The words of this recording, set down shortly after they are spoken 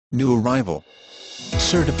New arrival.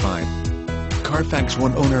 Certified. Carfax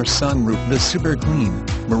One owner sunroof. The super clean,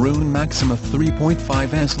 maroon Maxima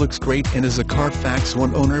 3.5S looks great and is a Carfax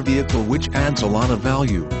One owner vehicle which adds a lot of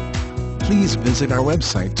value. Please visit our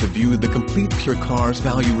website to view the complete Pure Cars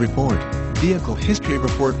Value Report, Vehicle History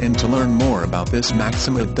Report and to learn more about this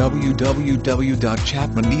Maxima at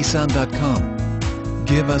www.chapmannissan.com.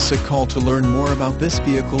 Give us a call to learn more about this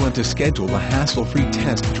vehicle and to schedule a hassle-free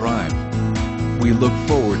test drive. We look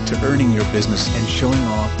forward to earning your business and showing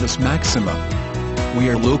off this Maxima. We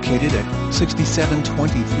are located at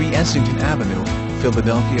 6723 Essington Avenue,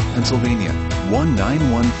 Philadelphia, Pennsylvania,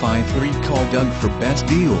 19153. Call Doug for best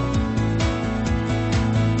deal.